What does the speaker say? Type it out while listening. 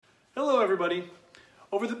Hello everybody.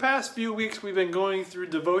 Over the past few weeks we've been going through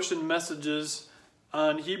devotion messages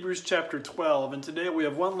on Hebrews chapter 12, and today we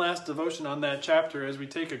have one last devotion on that chapter as we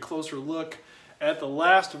take a closer look at the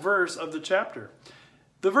last verse of the chapter.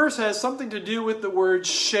 The verse has something to do with the word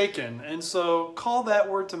shaken, and so call that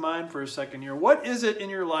word to mind for a second here. What is it in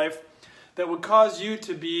your life that would cause you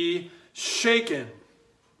to be shaken?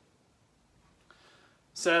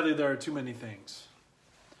 Sadly, there are too many things.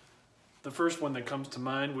 The first one that comes to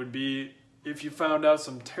mind would be if you found out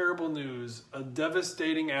some terrible news, a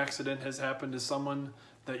devastating accident has happened to someone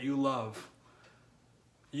that you love.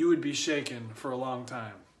 You would be shaken for a long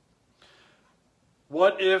time.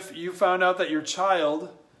 What if you found out that your child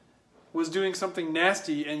was doing something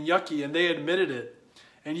nasty and yucky and they admitted it,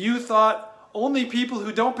 and you thought only people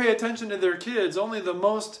who don't pay attention to their kids, only the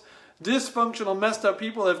most dysfunctional, messed up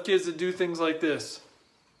people have kids that do things like this?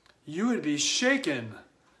 You would be shaken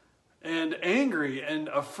and angry and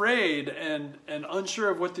afraid and unsure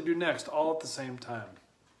of what to do next, all at the same time.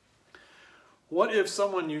 What if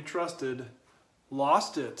someone you trusted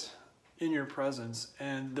lost it in your presence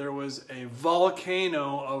and there was a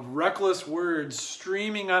volcano of reckless words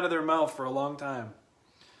streaming out of their mouth for a long time?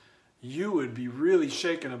 You would be really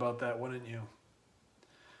shaken about that, wouldn't you?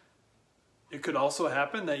 It could also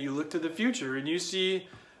happen that you look to the future and you see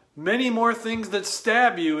many more things that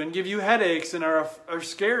stab you and give you headaches and are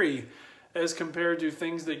scary as compared to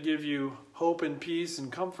things that give you hope and peace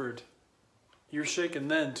and comfort. You're shaken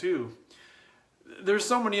then too. There's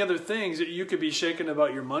so many other things that you could be shaken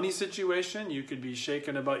about. Your money situation. You could be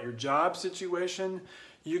shaken about your job situation.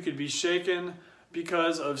 You could be shaken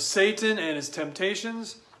because of Satan and his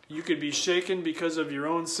temptations. You could be shaken because of your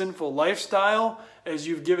own sinful lifestyle as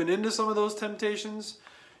you've given into some of those temptations.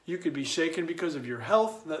 You could be shaken because of your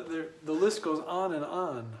health. The list goes on and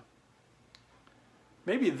on.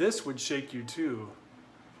 Maybe this would shake you too.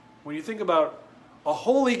 When you think about a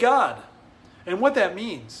holy God and what that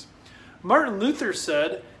means. Martin Luther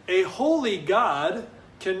said, "A holy God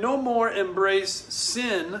can no more embrace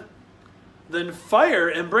sin than fire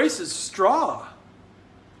embraces straw."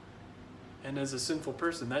 And as a sinful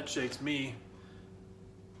person, that shakes me.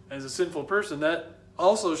 As a sinful person, that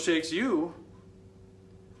also shakes you.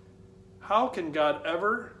 How can God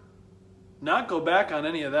ever not go back on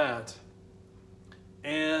any of that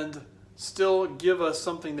and still give us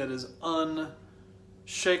something that is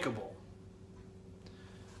unshakable?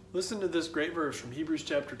 Listen to this great verse from Hebrews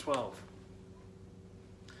chapter 12.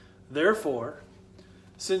 "Therefore,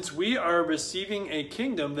 since we are receiving a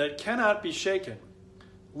kingdom that cannot be shaken,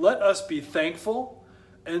 let us be thankful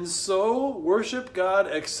and so worship God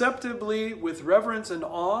acceptably with reverence and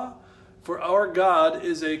awe. For our God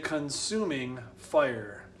is a consuming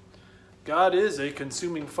fire." God is a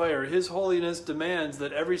consuming fire. His holiness demands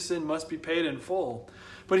that every sin must be paid in full.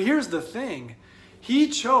 But here's the thing. He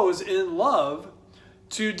chose in love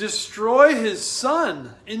to destroy his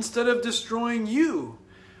Son instead of destroying you.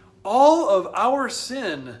 All of our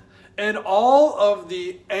sin and all of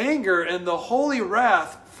the anger and the holy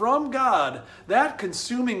wrath from God, that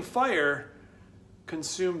consuming fire,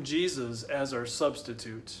 consumed Jesus as our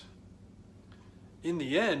substitute. In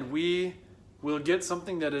the end, we will get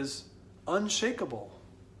something that is unshakable.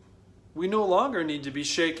 We no longer need to be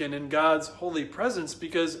shaken in God's holy presence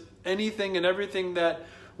because anything and everything that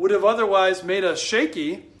would have otherwise made us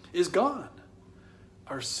shaky is gone.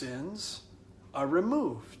 Our sins are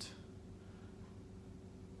removed.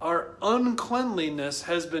 Our uncleanliness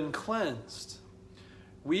has been cleansed.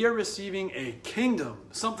 We are receiving a kingdom,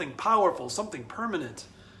 something powerful, something permanent,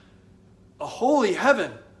 a holy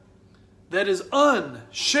heaven that is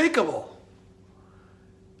unshakable.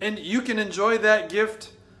 And you can enjoy that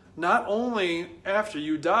gift not only after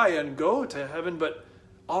you die and go to heaven, but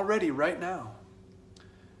already right now.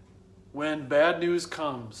 When bad news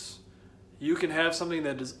comes, you can have something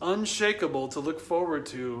that is unshakable to look forward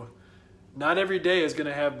to. Not every day is going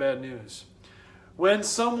to have bad news. When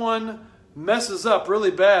someone messes up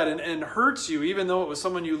really bad and hurts you, even though it was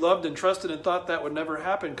someone you loved and trusted and thought that would never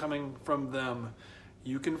happen coming from them,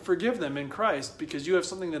 you can forgive them in Christ because you have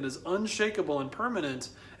something that is unshakable and permanent,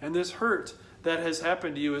 and this hurt that has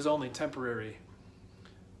happened to you is only temporary.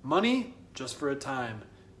 Money, just for a time.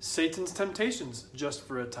 Satan's temptations, just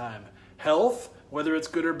for a time. Health, whether it's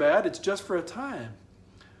good or bad, it's just for a time.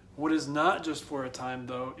 What is not just for a time,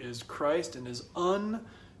 though, is Christ and his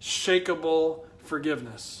unshakable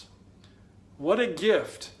forgiveness. What a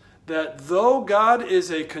gift that though God is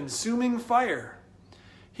a consuming fire,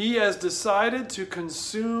 he has decided to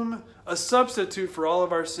consume a substitute for all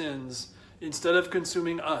of our sins instead of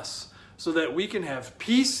consuming us, so that we can have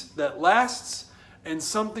peace that lasts and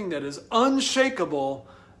something that is unshakable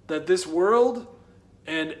that this world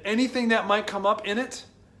and anything that might come up in it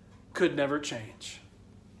could never change.